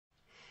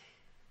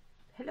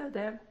Hello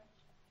there,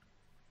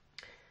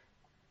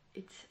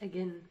 it's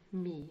again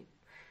me.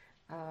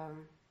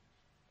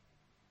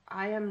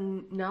 I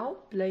am now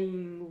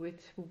playing with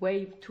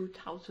Wave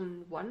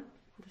 2001,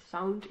 the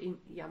sound in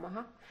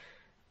Yamaha,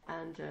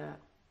 and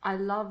I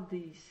love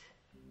these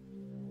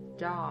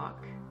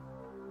dark,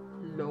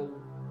 low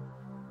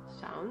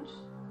sounds.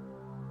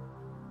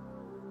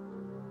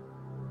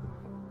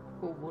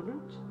 Who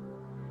wouldn't?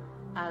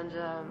 And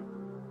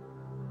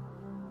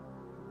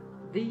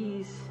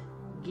these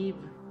give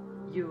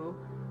you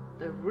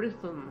the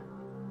rhythm.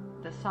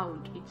 The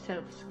sound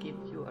itself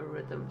gives you a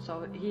rhythm.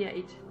 So here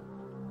it's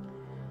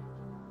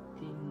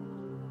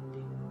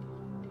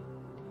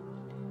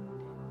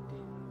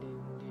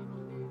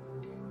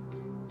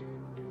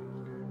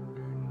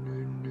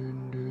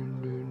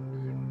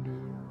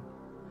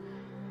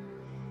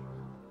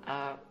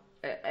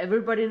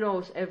everybody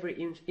knows every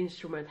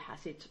instrument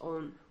has its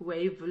own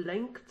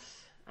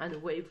wavelengths, and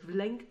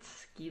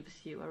wavelengths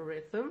gives you a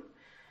rhythm.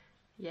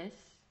 Yes.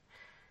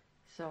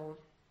 So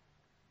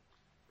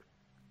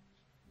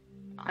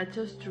I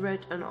just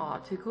read an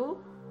article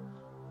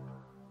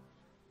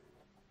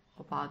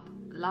about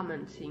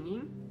lament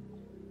singing,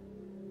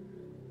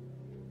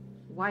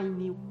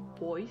 whiny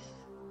voice,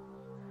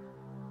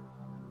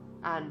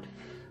 and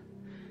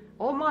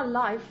all my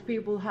life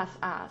people has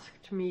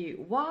asked me,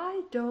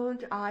 why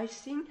don't I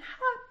sing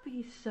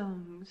happy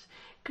songs,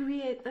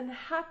 create a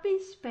happy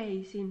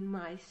space in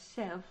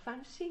myself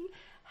and sing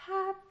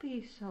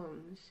happy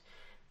songs.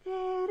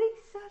 There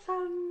is a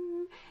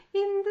sun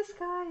in the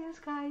sky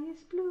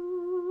is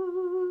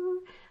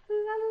blue.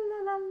 La la la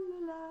la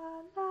la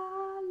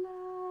la la,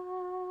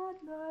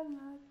 I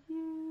love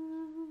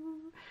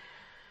you.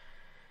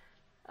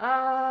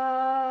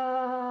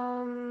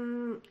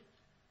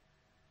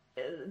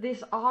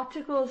 This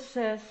article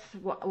says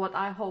what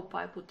I hope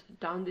I put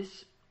down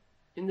this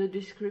in the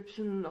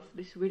description of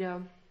this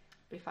video,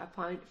 if I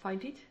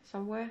find it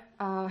somewhere.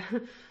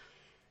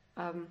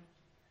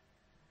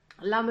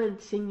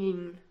 Lament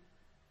singing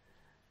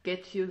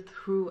gets you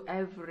through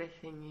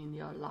everything in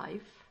your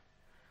life,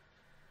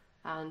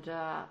 and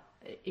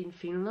in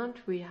Finland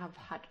we have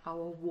had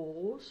our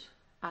wars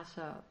as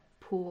a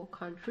poor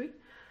country,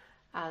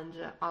 and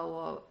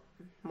our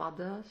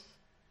mothers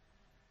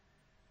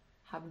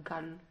have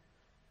gone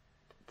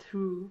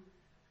through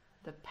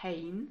the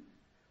pain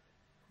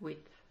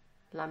with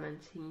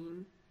lament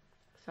singing.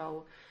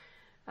 So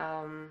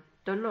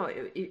don't know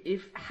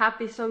if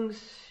happy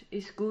songs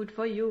is good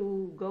for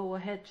you, go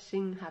ahead,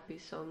 sing happy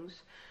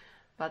songs,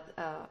 but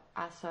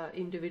as an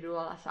individual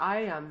as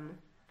I am,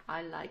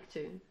 I like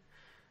to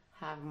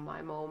have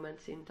my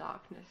moments in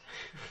darkness.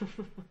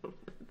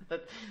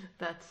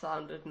 that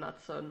sounded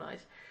not so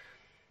nice.